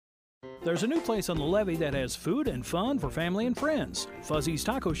There's a new place on the levee that has food and fun for family and friends. Fuzzy's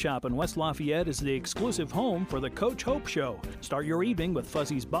Taco Shop in West Lafayette is the exclusive home for the Coach Hope Show. Start your evening with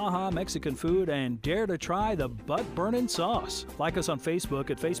Fuzzy's Baja Mexican food and dare to try the butt-burning sauce. Like us on Facebook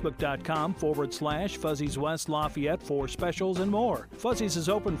at facebook.com/Fuzzy's West Lafayette for specials and more. Fuzzy's is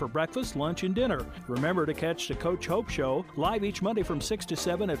open for breakfast, lunch, and dinner. Remember to catch the Coach Hope Show live each Monday from 6 to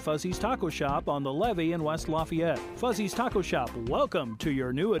 7 at Fuzzy's Taco Shop on the levee in West Lafayette. Fuzzy's Taco Shop, welcome to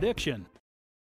your new addiction.